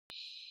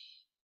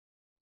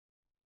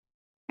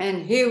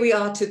And here we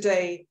are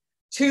today,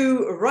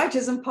 two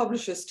writers and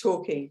publishers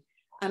talking.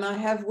 And I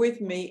have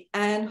with me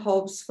Anne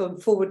Hobbs from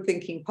Forward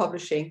Thinking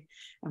Publishing.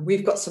 And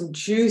we've got some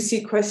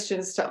juicy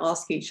questions to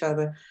ask each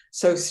other.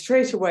 So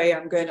straight away,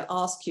 I'm going to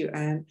ask you,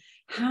 Anne,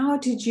 how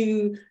did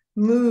you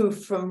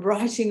move from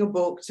writing a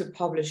book to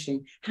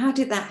publishing? How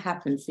did that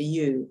happen for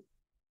you?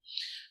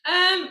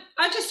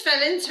 I just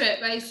fell into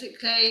it,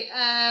 basically.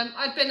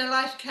 I'd been a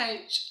life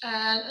coach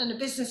and a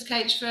business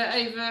coach for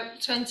over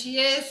 20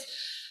 years.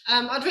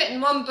 I'd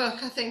written one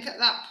book, I think, at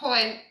that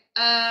point,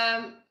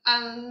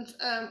 and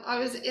I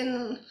was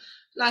in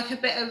like a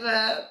bit of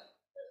a...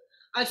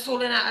 I'd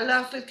fallen out of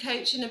love with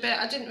coaching a bit.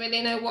 I didn't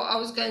really know what I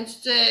was going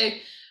to do.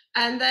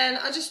 And then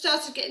I just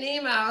started getting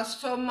emails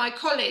from my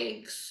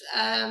colleagues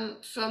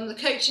from the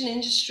coaching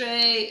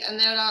industry, and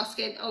they were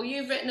asking, oh,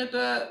 you've written a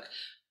book.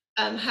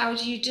 How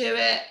do you do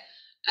it?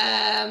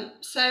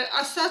 So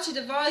I started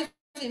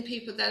advising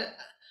people then,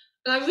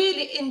 and I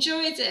really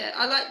enjoyed it.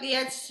 I liked the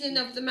editing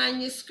of the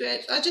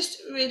manuscript. I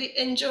just really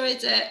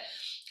enjoyed it.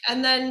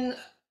 And then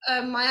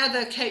my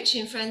other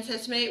coaching friend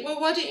said to me, well,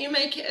 why don't you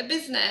make it a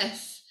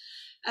business?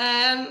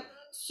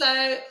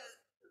 So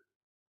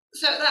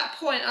at that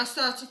point I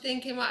started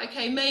thinking, right,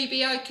 okay,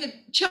 maybe I could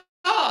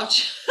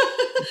charge.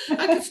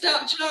 I could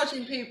start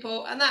charging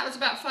people, and that was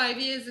about 5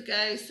 years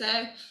ago.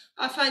 So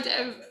I find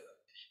it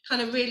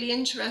kind of really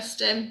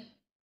interesting.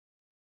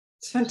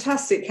 It's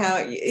fantastic how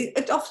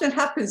it often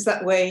happens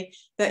that way,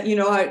 that, you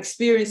know, our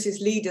experiences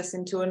lead us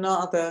into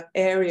another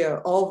area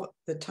of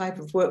the type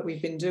of work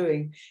we've been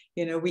doing.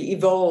 You know, we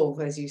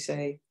evolve, as you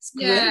say. It's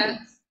great. Yeah.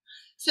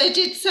 So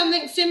did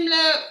something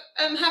similar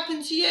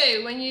happen to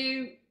you when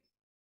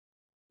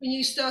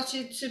you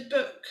started to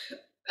book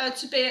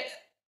to be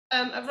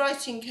a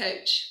writing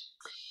coach?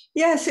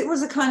 Yes, it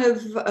was a kind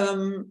of,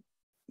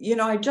 you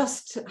know, I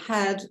just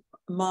had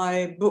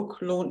my book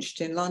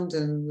launched in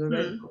London, the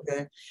Red Book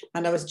there,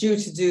 and I was due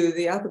to do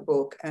the other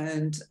book,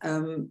 and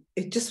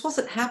it just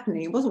wasn't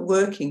happening. It wasn't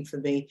working for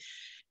me.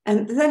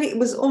 And then it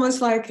was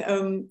almost like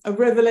a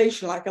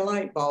revelation, like a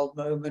light bulb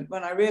moment,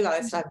 when I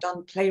realized I've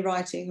done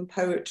playwriting and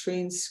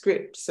poetry and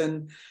scripts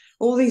and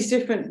all these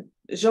different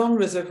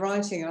genres of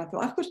writing. And I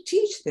thought, I've got to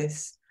teach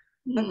this.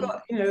 I've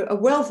got, you know, a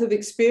wealth of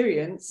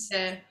experience.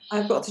 Yeah.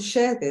 I've got to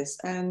share this.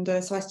 And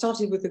so I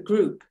started with a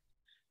group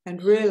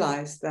and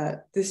realized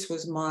that this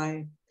was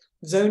my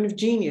zone of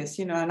genius,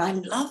 you know, and I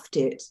loved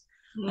it.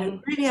 I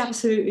really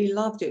absolutely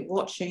loved it,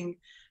 watching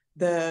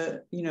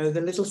the, you know,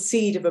 the little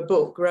seed of a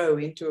book grow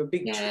into a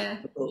big tree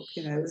of a book.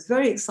 You know, it was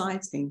very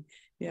exciting.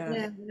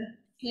 Yeah.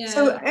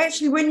 So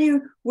actually,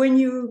 when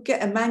you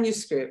get a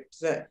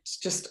manuscript that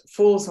just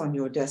falls on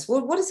your desk,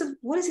 what is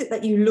it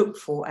that you look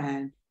for,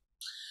 Anne?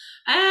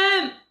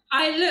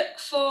 I look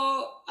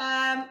for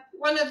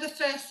one of the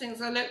first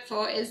things I look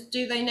for is,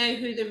 do they know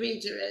who the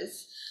reader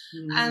is?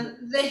 And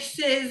this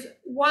is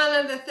one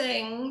of the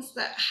things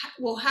that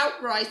will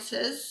help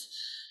writers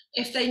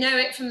if they know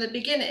it from the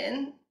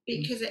beginning,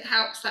 because it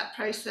helps that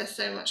process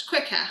so much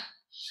quicker.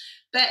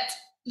 But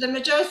the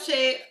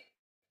majority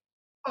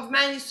of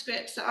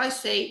manuscripts that I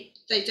see,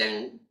 they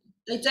don't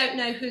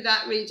know who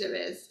that reader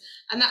is.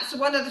 And that's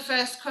one of the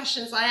first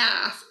questions I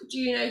ask. Do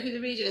you know who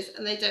the reader is?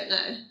 And they don't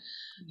know.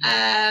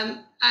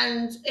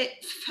 And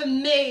it, for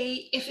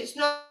me, if it's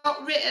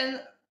not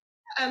written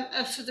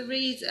for the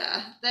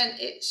reader, then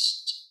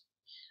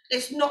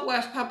it's not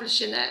worth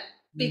publishing it,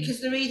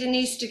 because the reader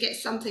needs to get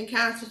something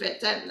out of it,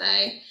 don't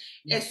they?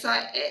 It's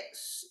like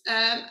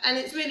and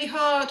it's really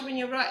hard when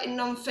you're writing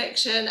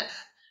non-fiction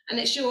and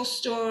it's your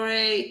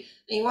story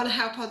and you want to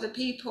help other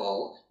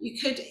people.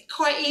 You could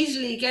quite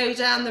easily go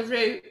down the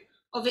route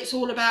of it's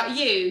all about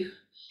you,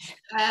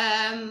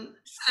 and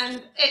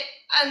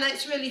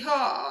it's really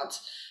hard.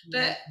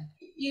 But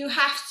you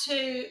have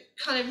to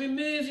kind of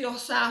remove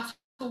yourself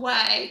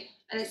away,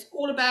 and it's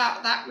all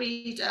about that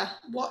reader.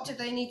 What do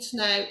they need to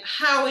know?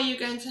 How are you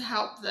going to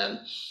help them?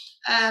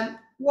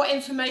 What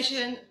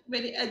information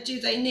really do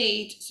they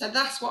need? So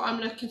that's what I'm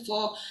looking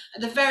for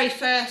at the very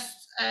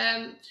first.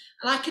 And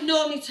I can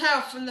normally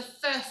tell from the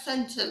first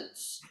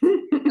sentence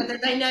whether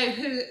they know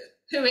who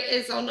it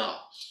is or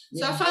not.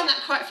 So I find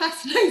that quite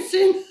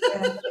fascinating.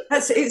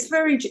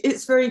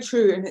 It's very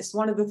true, and it's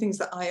one of the things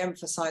that I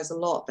emphasize a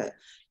lot, that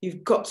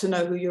you've got to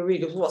know who your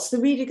reader is. What's the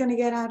reader going to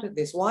get out of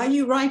this? Why are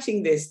you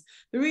writing this?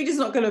 The reader's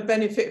not going to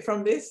benefit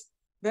from this.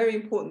 Very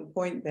important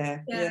point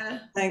there.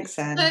 Thanks,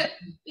 Anne.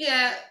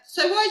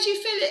 So why do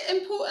you feel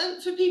it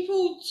important for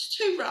people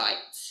to write,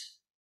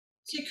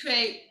 to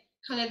create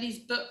kind of these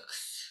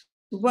books?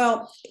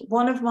 Well,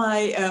 one of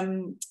my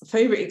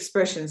favorite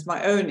expressions,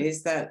 my own,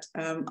 is that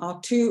our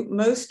two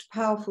most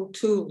powerful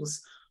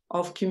tools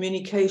of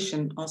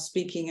communication are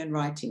speaking and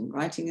writing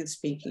and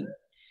speaking.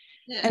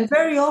 And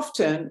very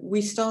often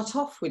we start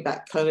off with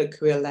that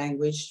colloquial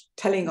language,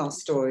 telling our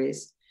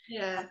stories.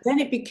 Then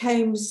it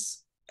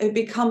becomes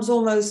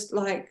almost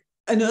like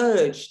an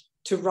urge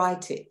to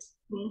write it.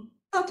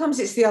 Sometimes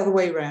it's the other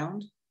way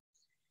around.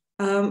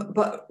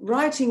 But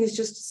writing is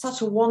just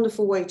such a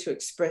wonderful way to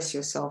express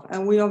yourself.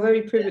 And we are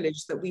very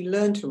privileged that we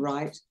learn to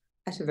write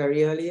at a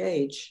very early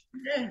age.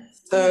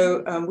 Yes.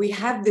 So we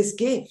have this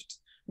gift.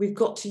 We've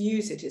got to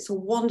use it. It's a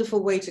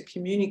wonderful way to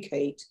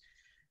communicate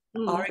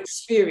our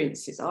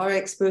experiences, our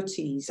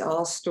expertise,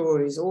 our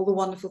stories, all the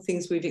wonderful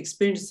things we've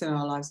experienced in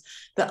our lives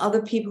that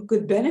other people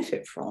could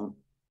benefit from.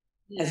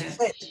 As you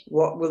said,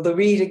 what will the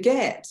reader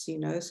get? You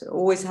know, so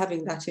always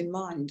having that in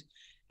mind.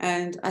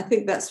 And I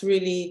think that's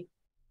really,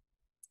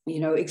 you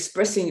know,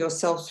 expressing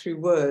yourself through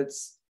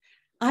words.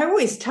 I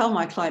always tell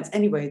my clients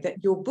anyway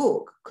that your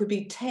book could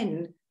be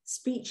 10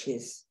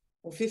 speeches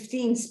or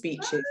 15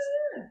 speeches.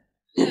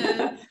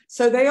 Yeah.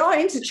 So they are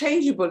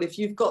interchangeable if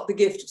you've got the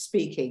gift of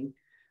speaking.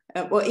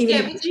 Well,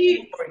 even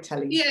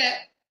storytelling.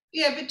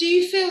 Yeah, but do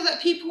you feel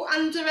that people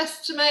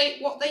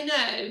underestimate what they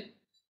know,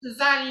 the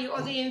value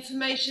or the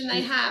information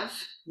they have?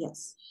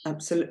 Yes,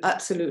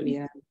 absolutely.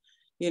 Yeah.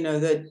 You know,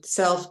 the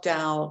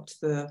self-doubt,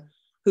 the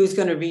who's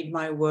going to read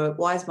my work,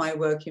 why is my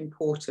work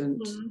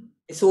important?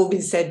 It's all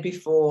been said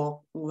before,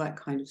 all that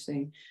kind of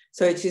thing.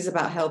 So it is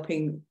about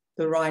helping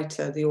the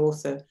writer, the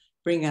author,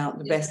 bring out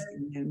the best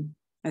in them,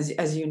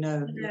 as you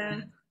know.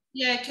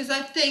 Yeah, because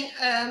I think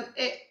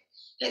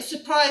it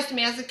surprised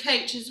me as a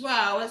coach as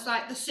well. It's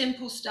like the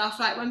simple stuff,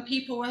 like when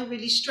people were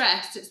really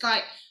stressed, it's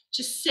like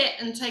just sit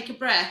and take a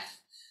breath.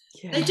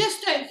 Yeah. They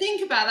just don't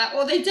think about that,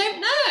 or they don't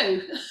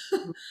know.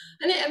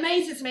 And it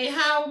amazes me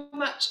how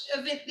much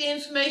of it, the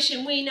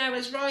information we know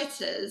as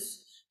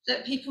writers,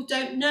 that people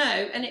don't know,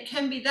 and it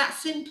can be that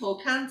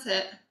simple, can't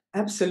it?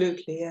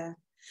 Absolutely, yeah.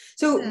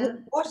 So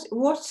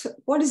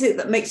what is it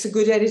that makes a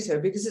good editor?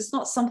 Because it's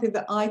not something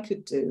that I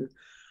could do.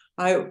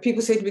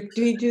 People say to me,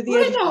 do you do the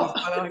editing?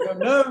 And I go,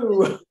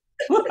 no.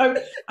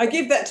 I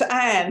give that to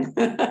Anne.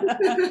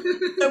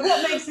 So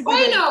what makes a good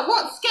editor? Why not?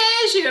 What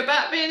scares you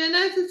about being an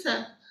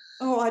editor?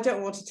 Oh, I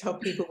don't want to tell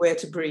people where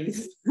to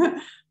breathe.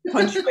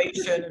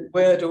 Punctuation and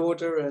word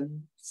order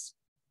and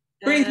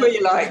breathe where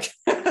you like.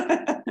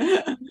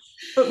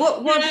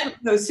 But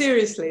no,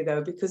 seriously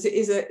though, because it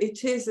is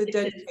a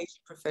dedicated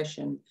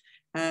profession,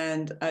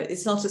 and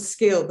it's not a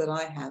skill that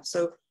I have.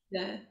 So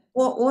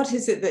what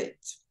is it that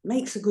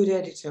makes a good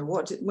editor?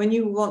 When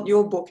you want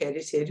your book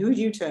edited, who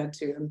do you turn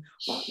to, and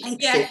what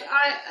makes it?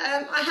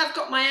 I have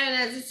got my own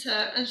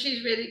editor, and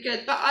she's really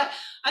good. But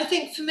I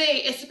think for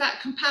me, it's about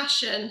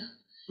compassion.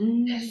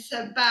 It's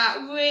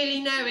about really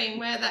knowing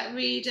where that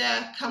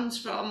reader comes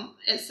from.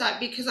 It's like,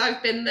 because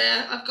I've been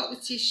there, I've got the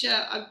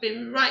t-shirt, I've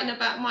been writing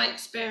about my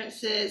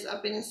experiences,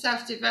 I've been in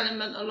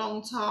self-development a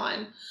long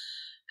time,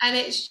 and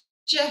it's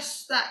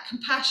just that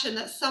compassion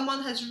that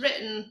someone has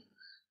written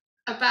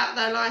about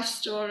their life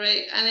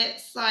story. And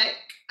it's like,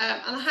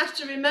 and I have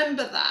to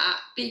remember that,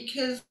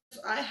 because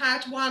I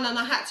had one and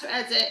I had to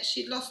edit.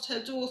 She'd lost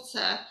her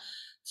daughter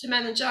to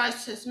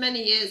meningitis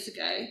many years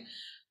ago.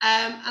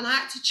 And I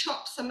had to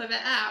chop some of it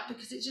out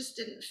because it just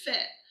didn't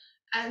fit.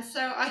 And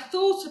so I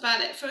thought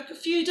about it for a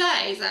few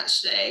days,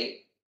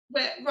 actually,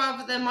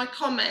 rather than my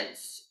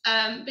comments,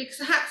 because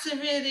I had to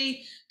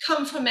really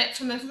come from it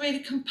from a really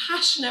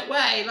compassionate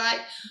way.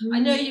 Like, I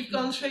know you've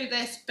gone through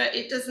this, but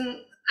it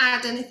doesn't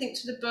add anything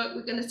to the book.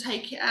 We're going to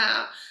take it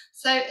out.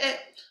 So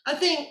I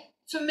think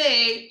for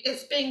me,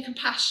 it's being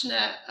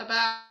compassionate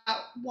about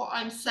what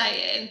I'm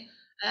saying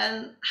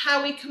and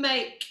how we can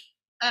make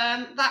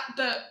that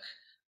book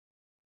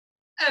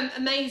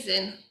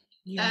amazing.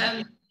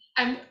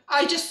 And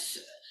I just,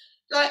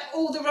 like,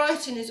 all the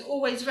writing is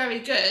always very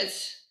good.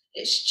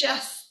 It's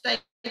just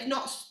they've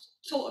not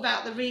thought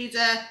about the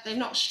reader, they've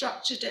not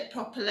structured it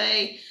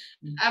properly.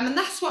 And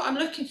that's what I'm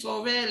looking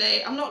for,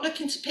 really. I'm not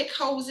looking to pick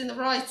holes in the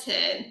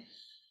writing.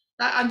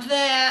 Like, I'm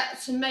there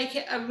to make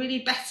it a really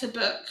better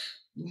book,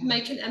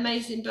 make an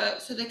amazing book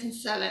so they can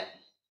sell it.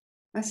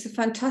 That's a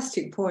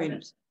fantastic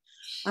point.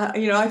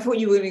 You know, I thought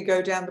you were going to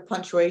go down the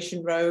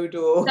punctuation road,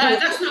 or no,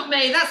 that's not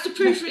me. That's the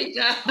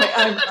proofreader.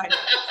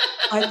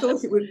 I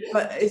thought it would,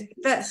 but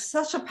that's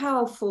such a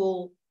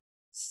powerful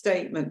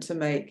statement to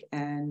make,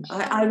 and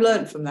I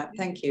learned from that.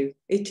 Thank you.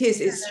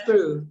 It's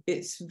true.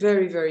 It's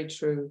very, very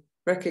true.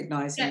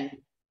 Recognizing.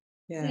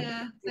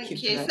 Yeah.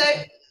 Thank you.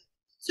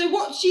 So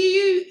what do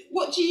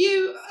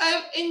you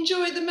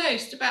enjoy the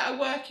most about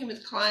working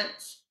with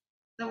clients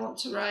that want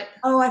to write?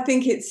 Oh, I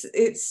think it's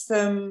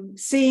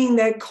seeing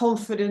their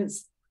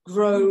confidence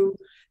grow,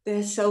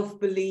 their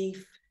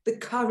self-belief, the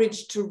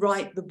courage to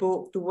write the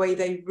book the way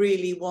they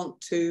really want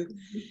to,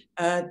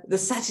 the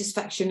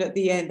satisfaction at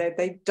the end that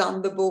they've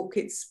done the book,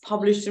 it's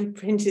published and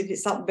printed,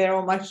 it's up there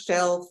on my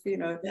shelf, you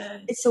know.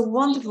 It's a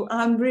wonderful,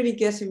 I really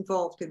get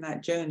involved in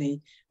that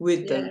journey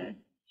with them,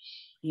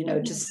 you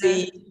know, to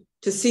see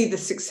the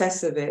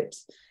success of it.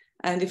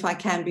 And if I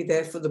can be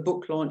there for the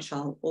book launch,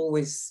 I'll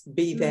always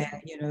be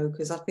there, you know,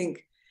 because I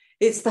think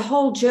it's the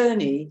whole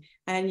journey,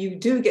 and you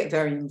do get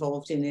very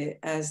involved in it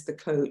as the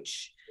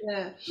coach.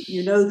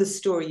 You know the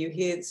story, you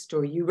hear the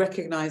story, you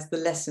recognize the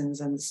lessons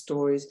and the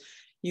stories.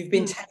 You've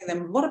been telling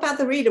them, what about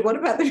the reader? What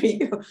about the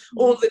reader?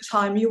 All the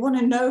time. You want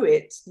to know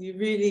it. You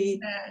really,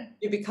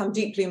 you become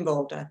deeply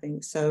involved, I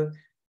think. So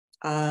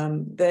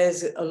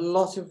there's a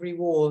lot of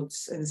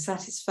rewards and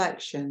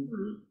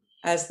satisfaction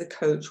as the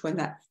coach when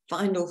that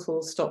final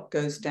full stop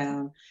goes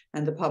down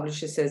and the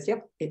publisher says,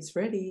 yep, it's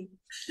ready.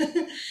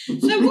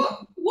 So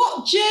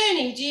what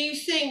journey do you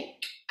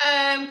think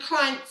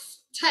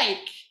clients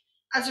take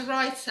as a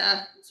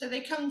writer? So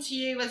they come to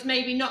you as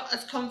maybe not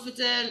as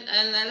confident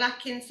and they're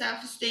lacking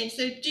self-esteem.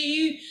 So do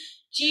you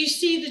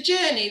see the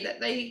journey that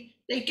they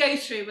go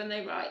through when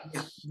they write?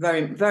 Yeah,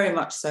 very, very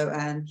much so,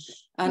 Anne.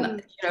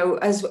 And you know,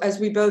 as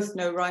we both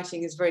know,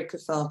 writing is very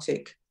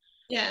cathartic.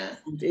 Yeah.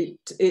 And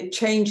it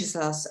changes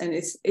us, and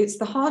it's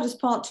the hardest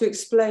part to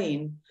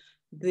explain,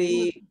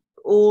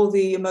 all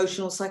the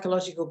emotional,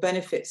 psychological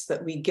benefits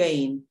that we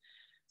gain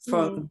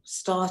from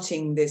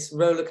starting this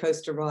roller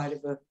coaster ride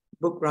of a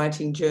book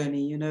writing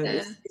journey. You know,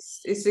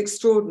 it's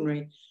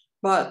extraordinary.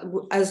 But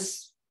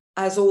as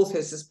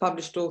authors, as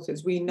published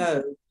authors, we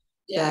know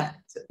that,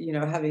 you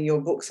know, having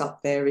your books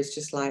up there is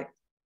just like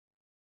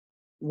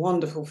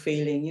wonderful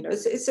feeling. You know,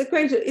 it's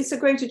a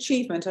great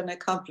achievement and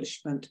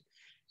accomplishment,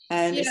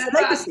 and it's a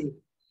legacy.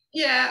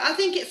 Yeah, I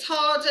think it's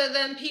harder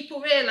than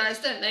people realise,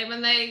 don't they,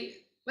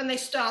 when they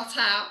start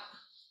out.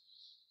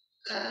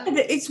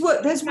 It's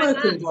work. There's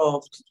work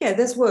involved. Yeah,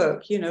 there's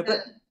work. You know, but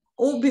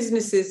all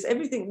businesses,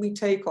 everything we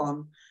take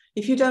on,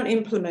 if you don't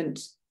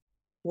implement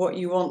what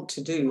you want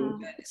to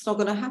do, it's not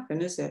going to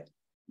happen, is it?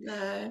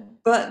 No.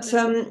 But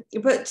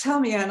tell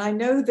me, Anne, I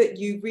know that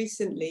you've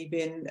recently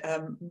been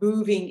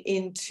moving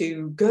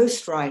into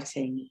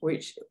ghostwriting,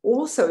 which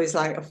also is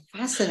like a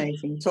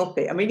fascinating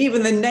topic. I mean,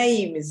 even the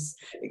name is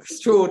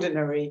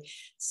extraordinary.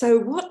 So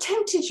what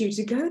tempted you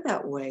to go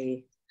that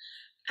way?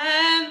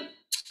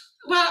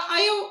 Well,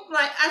 I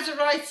like, as a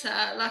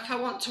writer, like, I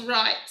want to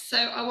write, so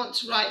I want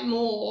to write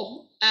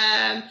more.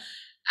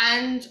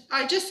 And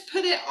I just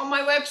put it on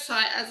my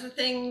website as a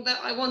thing that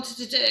I wanted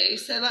to do.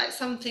 So like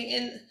something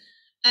in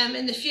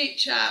the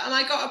future. And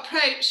I got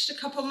approached a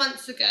couple of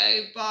months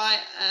ago by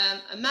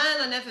a man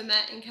I never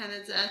met in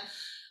Canada.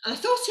 And I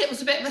thought it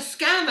was a bit of a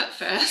scam at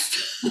first.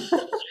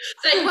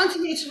 They wanted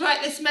me to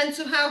write this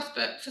mental health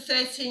book for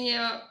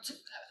 13-year-old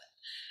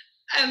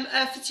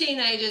for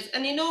teenagers,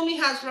 and he normally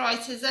has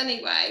writers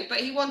anyway, but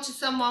he wanted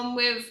someone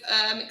with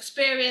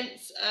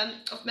experience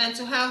of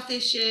mental health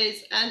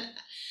issues, and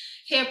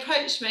he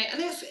approached me,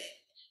 and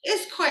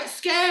it's quite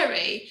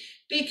scary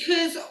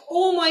because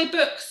all my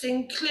books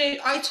include,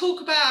 I talk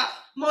about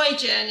my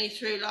journey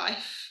through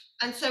life,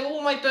 and so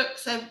all my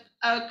books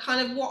are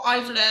kind of what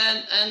I've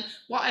learned and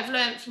what I've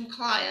learned from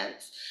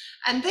clients.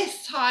 And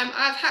this time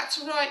I've had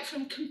to write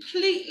from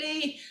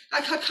completely,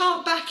 like, I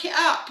can't back it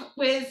up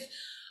with,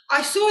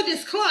 I saw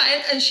this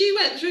client and she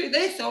went through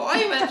this, or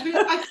I went through,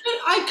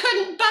 I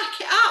couldn't back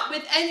it up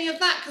with any of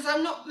that because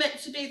I'm not meant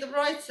to be the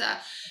writer.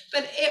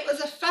 But it was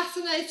a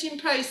fascinating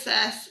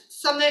process,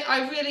 something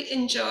I really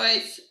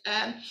enjoyed.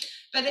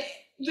 But it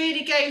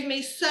really gave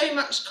me so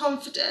much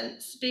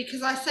confidence,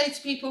 because I say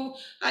to people,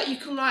 like, you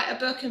can write a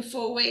book in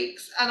 4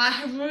 weeks, and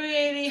I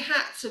really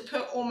had to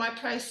put all my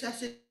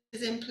processes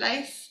in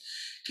place.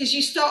 Because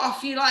you start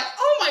off, you're like,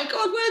 oh my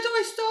God, where do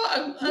I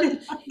start?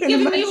 And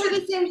giving me all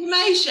this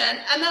information.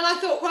 And then I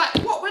thought,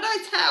 right, what would I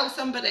tell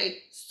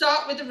somebody?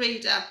 Start with the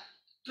reader.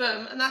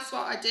 Boom. And that's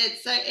what I did.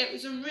 So it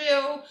was a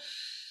real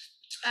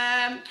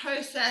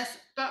process.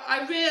 But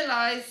I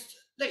realised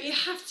that you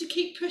have to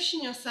keep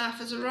pushing yourself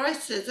as a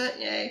writer,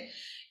 don't you?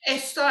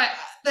 It's like,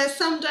 there's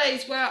some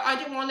days where I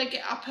didn't want to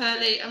get up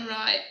early and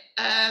write.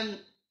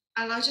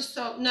 And I just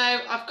thought,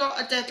 no, I've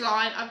got a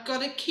deadline. I've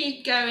got to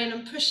keep going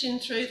and pushing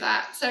through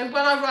that. So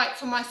when I write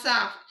for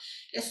myself,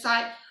 it's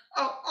like,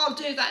 oh, I'll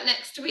do that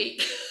next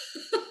week.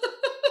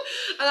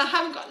 And I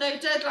haven't got no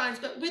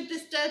deadlines, but with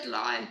this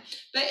deadline,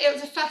 but it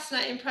was a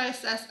fascinating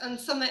process and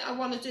something I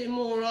want to do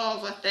more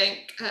of, I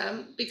think,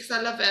 because I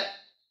love it.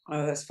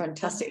 Oh, that's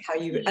fantastic. How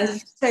you, as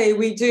you say,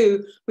 we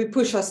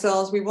push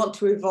ourselves, we want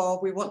to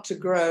evolve, we want to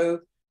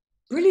grow.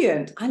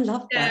 Brilliant. I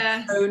love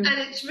that. Yeah. And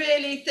it's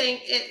really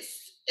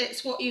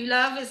it's what you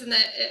love, isn't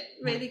it? It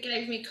really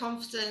gave me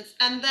confidence.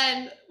 And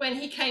then when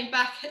he came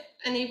back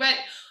and he went,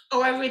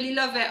 oh, I really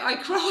love it, I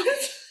cried.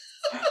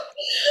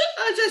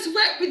 I just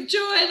wept with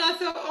joy, and I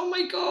thought, oh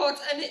my God.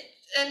 And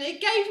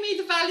it gave me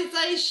the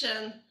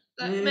validation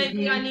that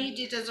maybe I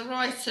needed as a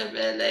writer,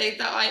 really,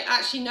 that I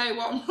actually know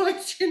what I'm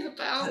writing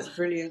about. That's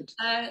brilliant.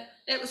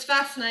 It was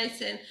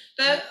fascinating.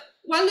 But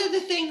one of the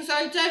things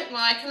I don't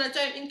like, and I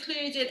don't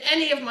include in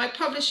any of my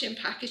publishing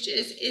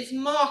packages, is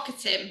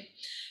marketing.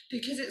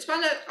 Because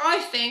I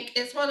think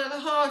it's one of the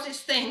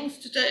hardest things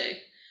to do.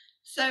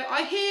 So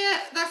I hear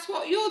that's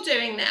what you're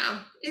doing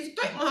now, is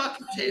book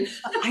marketing.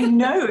 I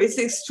know, it's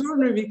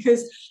extraordinary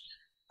because,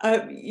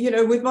 you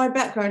know, with my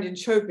background in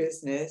show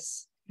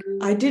business,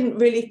 I didn't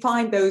really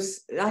find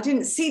I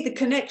didn't see the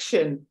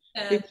connection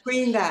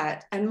between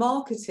that and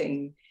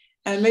marketing.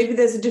 And maybe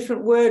there's a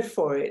different word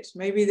for it.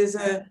 Maybe there's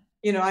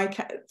you know,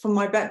 from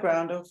my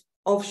background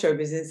of show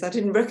business, I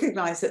didn't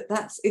recognize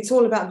that it's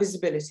all about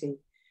visibility.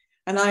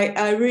 And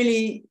I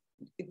really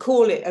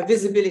call it a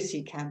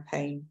visibility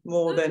campaign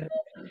more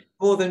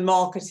than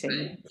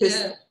marketing,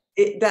 because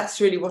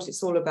that's really what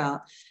it's all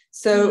about.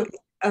 So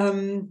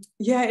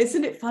yeah,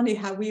 isn't it funny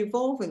how we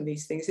evolve in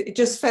these things? It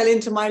just fell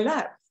into my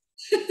lap.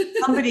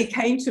 Somebody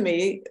came to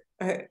me,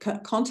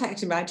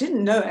 contacted me, I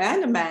didn't know,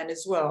 and a man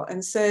as well,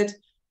 and said,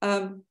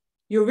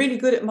 you're really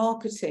good at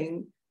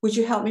marketing. Would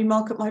you help me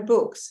market my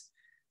books?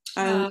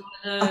 And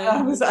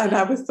I was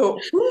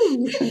thought,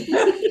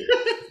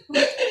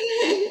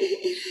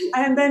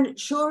 and then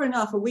sure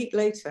enough, a week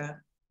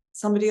later,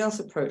 somebody else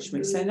approached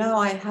me. So now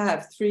I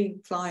have 3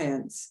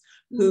 clients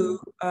who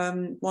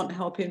want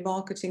help in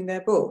marketing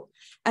their book.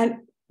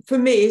 And for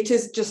me, it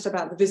is just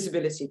about the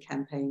visibility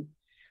campaign.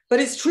 But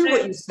it's true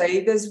what you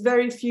say, there's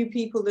very few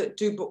people that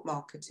do book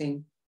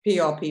marketing,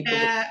 PR people.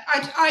 Yeah,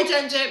 I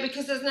don't do it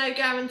because there's no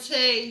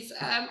guarantees.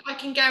 I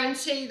can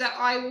guarantee that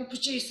I will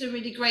produce a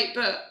really great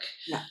book.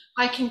 Yeah.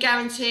 I can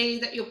guarantee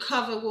that your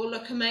cover will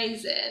look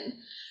amazing,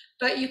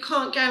 but you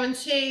can't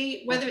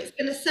guarantee whether it's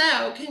going to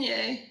sell, can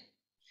you?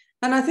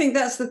 And I think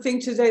that's the thing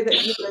today,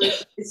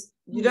 that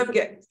you don't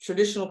get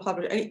traditional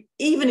publisher.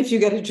 Even if you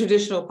get a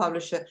traditional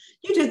publisher,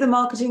 you do the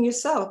marketing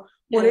yourself.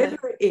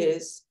 Whatever it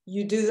is,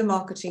 you do the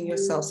marketing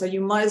yourself. So you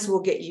might as well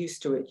get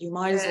used to it. You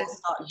might as well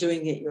start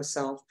doing it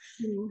yourself.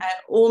 And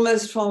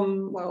almost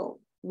from, well,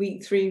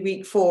 week 3,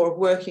 week 4 of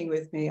working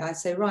with me, I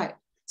say, right,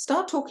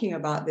 start talking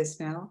about this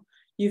now.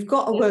 You've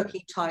got a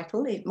working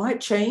title. It might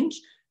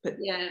change, but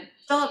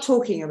start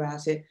talking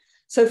about it.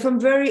 So from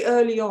very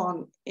early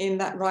on in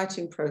that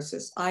writing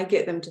process, I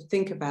get them to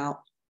think about,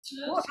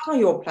 what are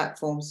your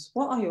platforms?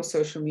 What are your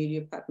social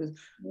media platforms?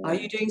 Are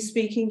you doing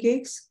speaking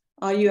gigs?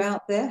 Are you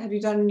out there? Have you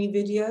done any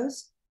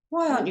videos?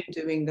 Why aren't you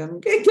doing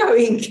them? Get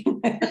going.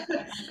 And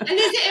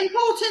is it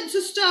important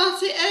to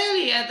start it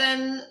earlier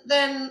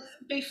than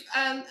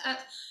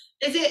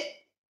is it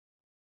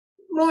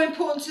more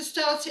important to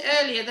start it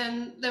earlier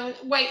than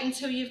wait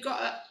until you've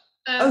got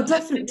oh,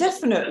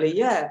 definitely,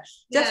 yeah,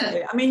 definitely.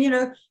 Yeah. I mean, you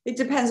know, it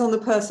depends on the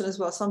person as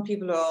well. Some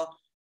people are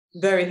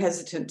very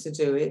hesitant to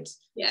do it.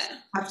 Yeah,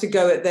 have to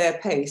go at their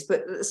pace,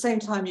 but at the same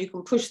time you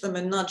can push them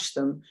and nudge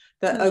them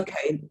that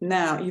okay,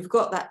 now you've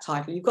got that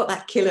title, you've got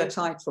that killer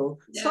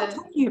title, start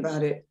talking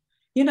about it.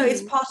 You know,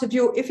 it's part of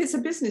your, if it's a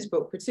business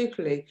book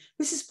particularly,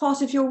 this is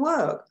part of your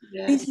work.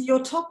 These are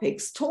your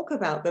topics, talk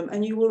about them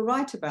and you will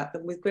write about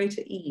them with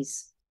greater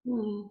ease.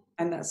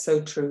 And that's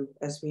so true,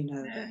 as we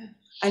know.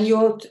 And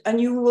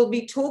you will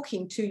be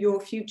talking to your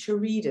future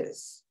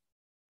readers.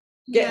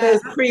 Get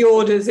those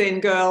pre-orders in,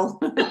 girl.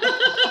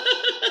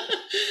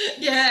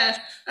 Yeah,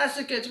 that's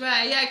a good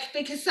way. Yeah,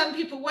 because some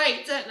people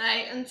wait, don't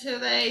they, until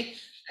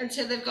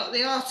they've got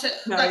the art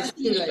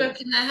book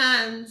in their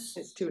hands.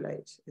 It's too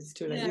late. It's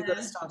too late. You've got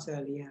to start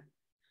early.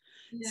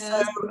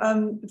 So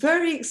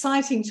very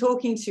exciting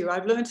talking to you.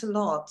 I've learned a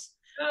lot.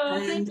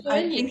 And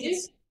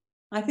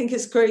I think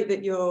it's great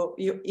that you're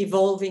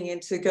evolving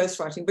into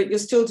ghostwriting, but you're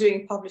still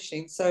doing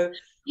publishing. So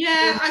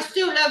yeah, I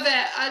still love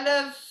it.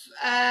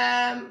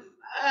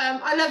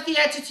 I love the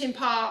editing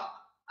part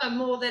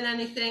more than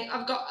anything.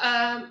 I've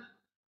got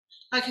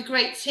like a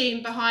great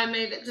team behind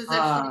me that does everything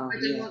I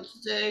don't want to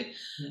do.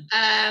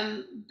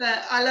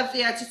 But I love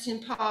the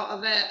editing part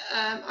of it.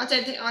 I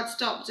don't think I'd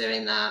stop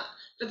doing that.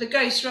 But the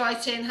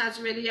ghostwriting has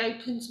really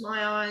opened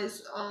my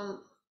eyes on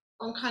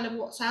kind of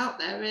what's out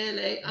there,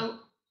 really,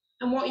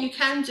 and what you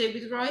can do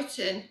with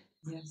writing.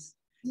 Yes.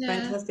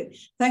 Fantastic.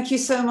 Thank you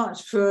so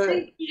much for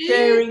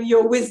sharing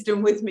your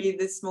wisdom with me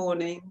this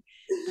morning,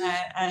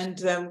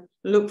 and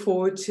look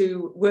forward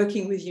to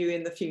working with you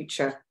in the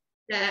future.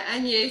 Yeah,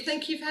 and you.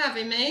 Thank you for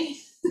having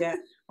me. Yeah,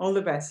 all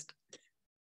the best.